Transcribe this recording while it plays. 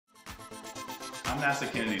I'm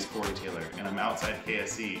NASA Kennedy's Corey Taylor, and I'm outside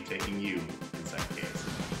KSC taking you inside KSC.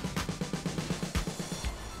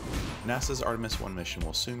 NASA's Artemis I mission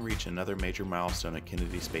will soon reach another major milestone at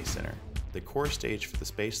Kennedy Space Center. The core stage for the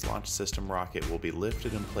Space Launch System rocket will be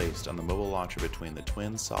lifted and placed on the mobile launcher between the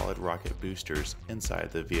twin solid rocket boosters inside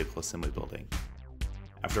the vehicle assembly building.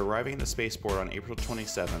 After arriving at the spaceport on April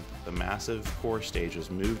 27th, the massive core stage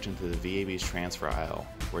was moved into the VAB's transfer aisle,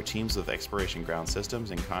 where teams of Exploration Ground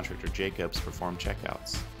Systems and contractor Jacobs perform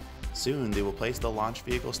checkouts. Soon, they will place the launch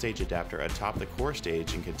vehicle stage adapter atop the core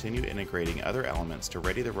stage and continue integrating other elements to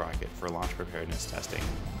ready the rocket for launch preparedness testing.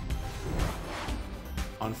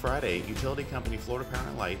 On Friday, utility company Florida Power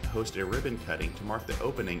and Light hosted a ribbon cutting to mark the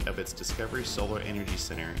opening of its Discovery Solar Energy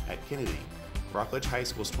Center at Kennedy. Rockledge High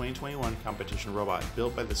School's 2021 competition robot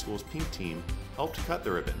built by the school's Pink Team helped cut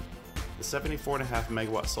the ribbon. The 74.5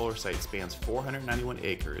 megawatt solar site spans 491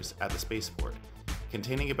 acres at the spaceport.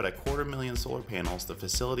 Containing about 250,000 solar panels, the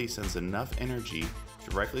facility sends enough energy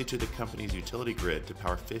directly to the company's utility grid to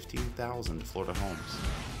power 15,000 Florida homes.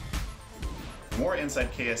 For more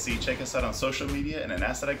Inside KSC, check us out on social media and at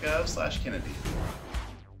nasa.gov/Kennedy.